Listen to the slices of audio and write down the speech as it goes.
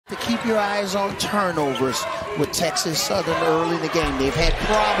keep your eyes on turnovers with Texas Southern early in the game. They've had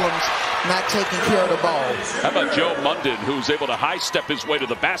problems not taking care of the ball. How about Joe Munden, who's able to high-step his way to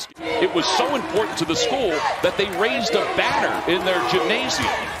the basket? It was so important to the school that they raised a banner in their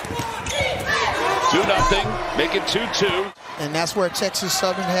gymnasium. 2-0, make it 2-2. And that's where Texas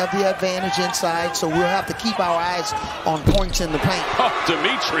Southern have the advantage inside, so we'll have to keep our eyes on points in the paint. Oh,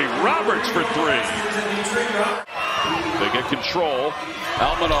 Dimitri Roberts for three. They get control.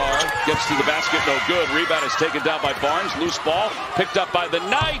 Almanar gets to the basket, no good. Rebound is taken down by Barnes. Loose ball picked up by the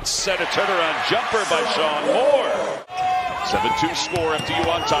Knights. And a turnaround jumper by Sean Moore. 7-2 score. FDU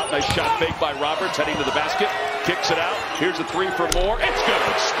on top. Nice shot fake by Roberts, heading to the basket. Kicks it out. Here's a three for Moore. It's good.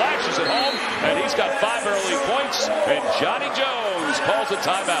 Splashes it home. And he's got 5 early points. And Johnny Jones calls a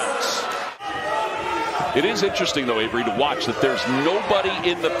timeout. It is interesting, though, Avery, to watch that there's nobody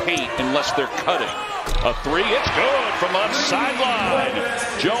in the paint unless they're cutting. A three, it's good from on sideline.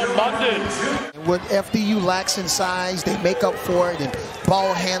 Joe Munden. What FDU lacks in size, they make up for it in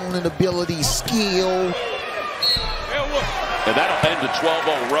ball handling ability, skill. And that'll end the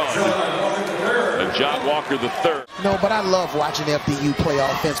 12-0 run. And John Walker the third. No, but I love watching FDU play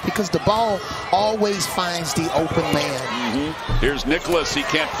offense because the ball always finds the open man. Here's Nicholas. He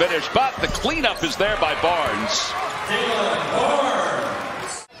can't finish, but the cleanup is there by Barnes.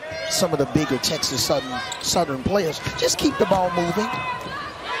 Some of the bigger Texas Southern players just keep the ball moving,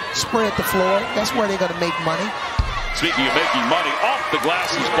 spread the floor. That's where they're going to make money. Speaking of making money, off the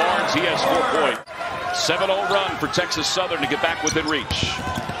glass is Barnes. He has 4 points. 7-0 run for Texas Southern to get back within reach.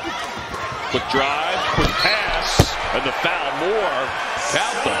 Quick drive, quick pass, and the foul. Moore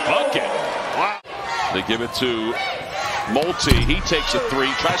count the bucket. Wow. They give it to Multi. He takes a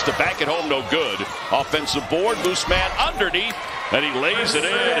three, tries to back it home, no good. Offensive board, loose man underneath, and he lays it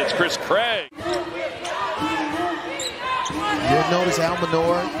in. It's Chris Craig. You'll notice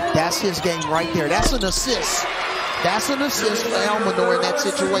Almanor, that's his game right there. That's an assist. That's an assist for Almanor in that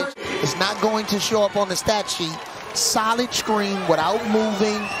situation. It's not going to show up on the stat sheet. Solid screen without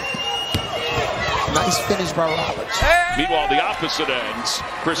moving. Nice finish by Roberts. Meanwhile, the opposite ends.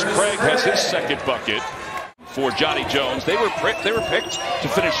 Chris Craig has his second bucket for Johnny Jones. They were picked to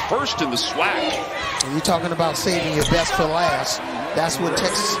finish first in the SWAC. You're talking about saving your best for last. That's what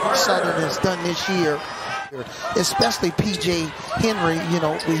Texas Southern has done this year. Especially P.J. Henry, you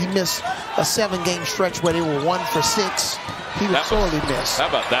know, he missed a 7-game stretch where they were 1 for 6. He was sorely missed. How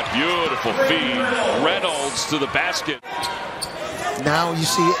about that beautiful feed? Reynolds to the basket. Now you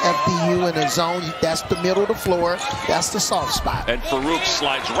see FDU in a zone. That's the middle of the floor. That's the soft spot. And Farouk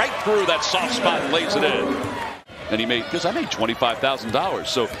slides right through that soft spot and lays it in. And he made, because I made $25,000.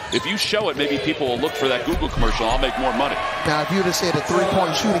 So if you show it, maybe people will look for that Google commercial. I'll make more money. Now, if you'd have said a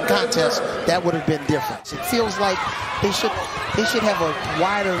 3-point shooting contest, that would have been different. It feels like they should have a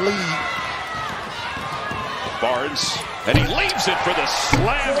wider lead. Barnes, and he leaves it for the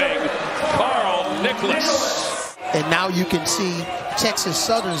slamming Carl Nicholas. And now you can see Texas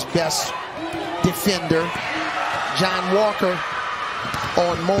Southern's best defender, John Walker,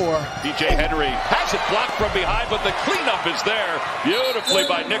 on Moore. DJ Henry has it blocked from behind, but the cleanup is there beautifully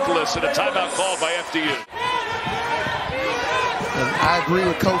by Nicholas, and a timeout called by FDU. And I agree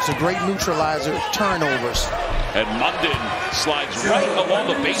with Coach, a great neutralizer, turnovers. And Munden slides right along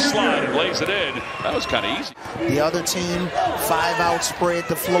the baseline and lays it in. That was kind of easy. The other team, 5 out, spread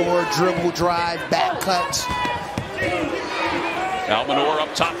the floor, dribble, drive, back cuts. Almanor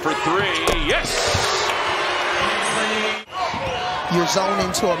up top for 3. Yes! You're zoned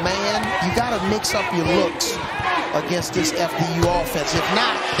into a man, you got to mix up your looks against this FDU offense. If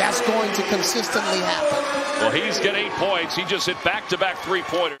not, that's going to consistently happen. Well, he's got 8 points. He just hit back-to-back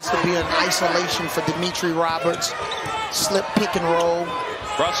 3-pointers. This will be an isolation for Dimitri Roberts. Slip, pick, and roll.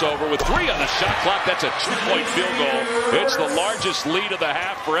 Crossover with 3 on the shot clock. That's a 2-point field goal. It's the largest lead of the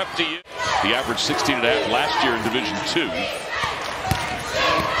half for FDU. He averaged 16.5 last year in Division II.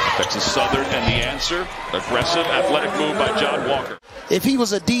 Texas Southern and the answer. Aggressive, athletic move by John Walker. If he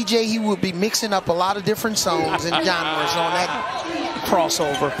was a DJ, he would be mixing up a lot of different songs and genres on that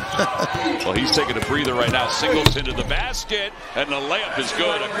crossover. Well, he's taking a breather right now. Singleton to the basket, and the layup is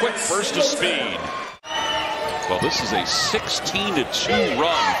good. A quick burst of speed. Well, this is a 16-2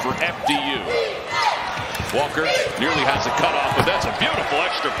 run for FDU. Walker nearly has a cutoff, but that's a beautiful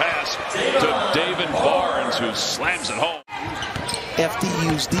extra pass to David Barnes, who slams it home.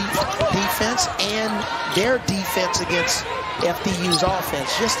 FDU's defense and their defense against FDU's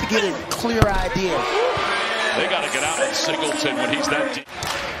offense, just to get a clear idea. They got to get out on Singleton when he's that deep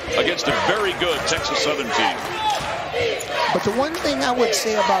against a very good Texas Southern team. But the one thing I would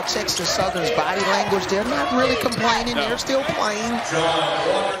say about Texas Southern's body language, they're not really complaining. No. They're still playing.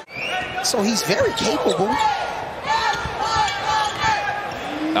 So he's very capable.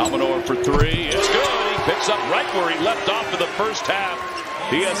 Almanor for three. It's good. He picks up right where he left off in the first half.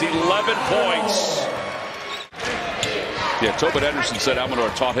 He has 11 points. Yeah, Tobin Anderson said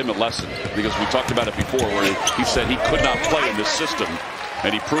Almanor taught him a lesson, because we talked about it before where he said he could not play in this system,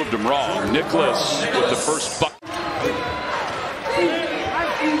 and he proved him wrong. Nicholas with the first bucket.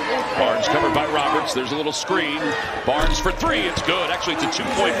 Barnes covered by Roberts. There's a little screen. Barnes for three. It's good. Actually, it's a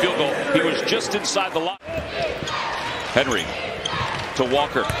two-point field goal. He was just inside the line. Henry to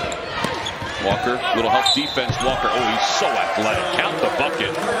Walker. Walker, little help defense. Walker, oh, he's so athletic. Count the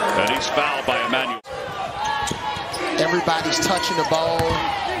bucket. And he's fouled by Emmanuel. Everybody's touching the ball.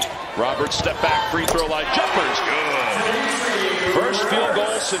 Roberts, step back, free throw line. Jumper's good. First field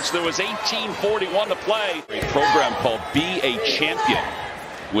goal since there was 18:41 to play. A program called Be a Champion,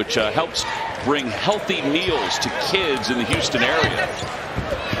 which helps bring healthy meals to kids in the Houston area.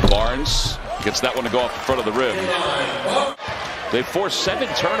 Barnes gets that one to go off the front of the rim. They forced 7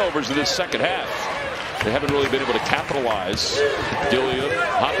 turnovers in this second half. They haven't really been able to capitalize. Gilliam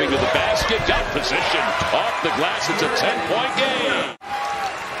hopping to the basket, got position off the glass. It's a 10-point game.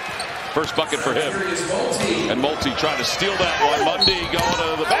 First bucket for him. And Multi trying to steal that one. Mundy going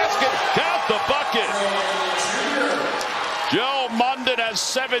to the basket. Count the bucket. Joe Munden has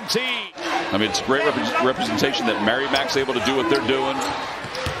 17. I mean, it's great representation that Merrimack's able to do what they're doing.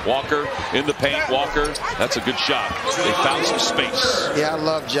 Walker in the paint. Walker, that's a good shot. They found some space. Yeah, I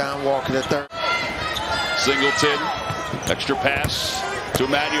love John Walker the third. Singleton, extra pass to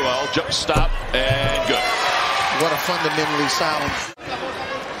Emmanuel. Jump stop and good. What a fundamentally sound.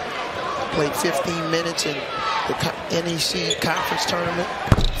 Played 15 minutes in the NEC Conference Tournament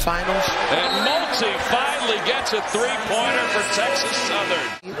Finals. And Multi finally gets a three-pointer for Texas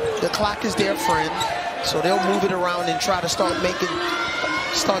Southern. The clock is their friend, so they'll move it around and try to start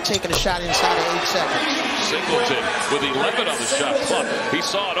taking a shot inside of 8 seconds. Singleton with 11 on the shot clock. He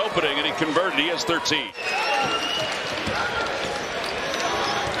saw an opening and he converted. He has 13.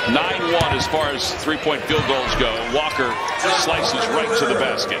 9-1 as far as three-point field goals go. Walker slices right to the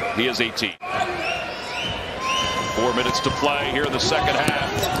basket. He has 18. 4 minutes to play here in the second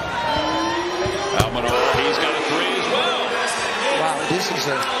half. Almanor, he's got a three as well. Wow, this is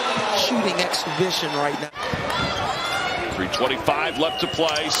a shooting exhibition right now. 3:25 left to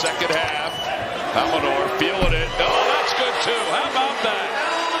play, second half. Almanor feeling it. Oh, that's good too. How about that?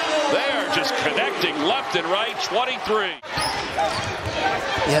 They are just connecting left and right. 23.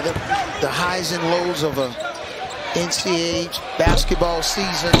 Yeah, the highs and lows of a NCAA basketball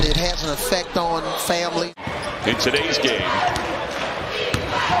season, it has an effect on family. In today's game,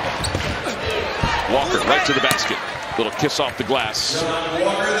 Walker right to the basket. Little kiss off the glass.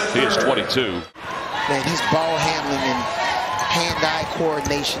 He is 22. Man, his ball handling and hand-eye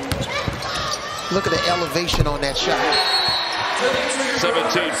coordination. Look at the elevation on that shot.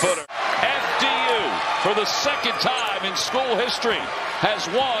 17-footer. FDU, for the second time in school history, has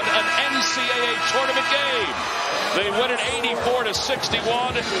won an NCAA tournament game. They win it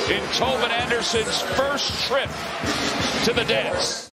 84-61 in Tobin Anderson's first trip to the dance.